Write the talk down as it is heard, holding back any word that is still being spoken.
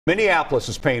Minneapolis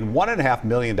is paying $1.5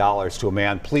 million to a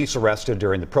man police arrested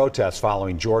during the protests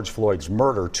following George Floyd's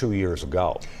murder 2 years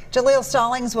ago. Jaleel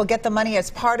Stallings will get the money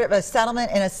as part of a settlement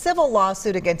in a civil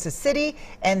lawsuit against the city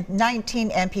and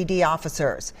 19 MPD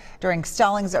officers. During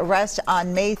Stallings' arrest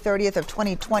on May 30th of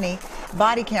 2020,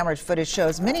 body camera footage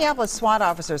shows Minneapolis SWAT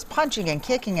officers punching and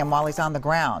kicking him while he's on the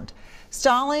ground.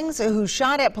 Stallings, who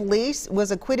shot at police,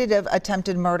 was acquitted of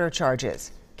attempted murder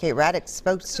charges. Kate Raddick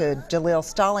spoke to Jaleel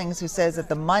Stallings, who says that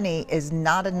the money is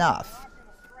not enough.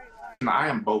 I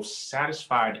am both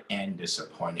satisfied and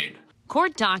disappointed.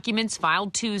 Court documents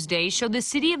filed Tuesday show the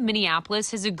city of Minneapolis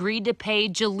has agreed to pay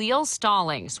Jaleel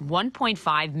Stallings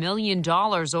 $1.5 million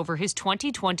over his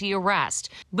 2020 arrest.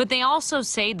 But they also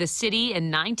say the city and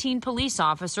 19 police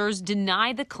officers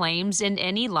deny the claims and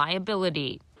any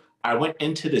liability. I went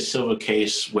into the civil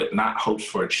case with not hopes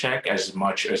for a check as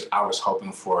much as I was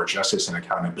hoping for justice and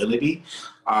accountability,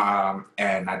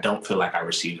 and I don't feel like I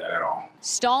received that at all.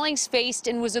 Stallings faced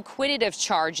and was acquitted of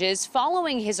charges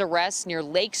following his arrest near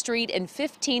Lake Street and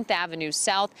 15th Avenue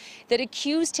South that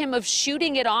accused him of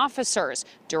shooting at officers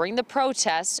during the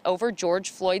protests over George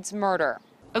Floyd's murder.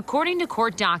 According to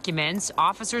court documents,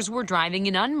 officers were driving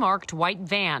an unmarked white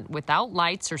van without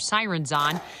lights or sirens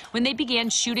on when they began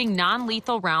shooting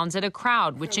non-lethal rounds at a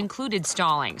crowd, which included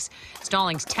Stallings.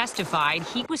 Stallings testified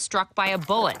he was struck by a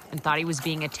bullet and thought he was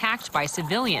being attacked by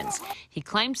civilians. He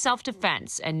claimed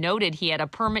self-defense and noted he had a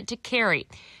permit to carry.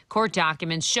 Court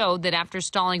documents showed that after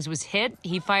Stallings was hit,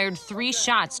 he fired 3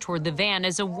 shots toward the van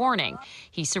as a warning.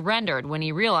 He surrendered when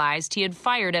he realized he had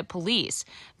fired at police.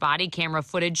 Body camera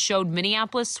footage showed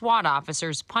Minneapolis SWAT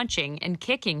officers punching and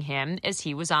kicking him as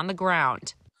he was on the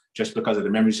ground. Just because of the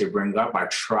memories they bring up, I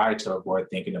try to avoid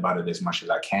thinking about it as much as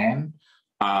I can,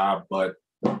 but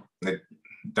it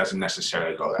doesn't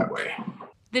necessarily go that way.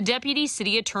 The deputy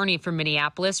city attorney for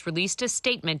Minneapolis released a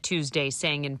statement Tuesday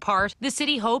saying, in part, the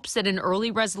city hopes that an early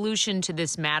resolution to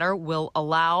this matter will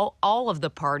allow all of the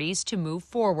parties to move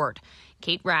forward.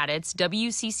 Kate Raddick,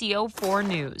 WCCO 4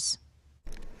 News.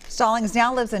 Stallings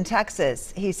now lives in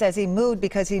Texas. He says he moved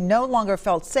because he no longer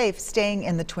felt safe staying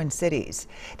in the Twin Cities.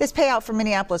 This payout for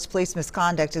Minneapolis police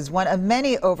misconduct is one of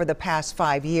many over the past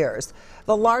 5 years.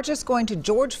 The largest going to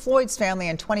George Floyd's family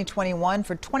in 2021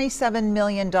 for $27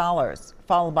 million,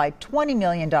 followed by $20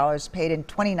 million paid in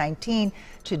 2019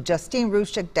 to Justine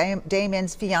Ruchik,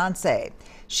 Damien's fiance.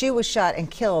 She was shot and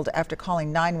killed after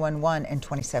calling 911 in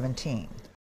 2017.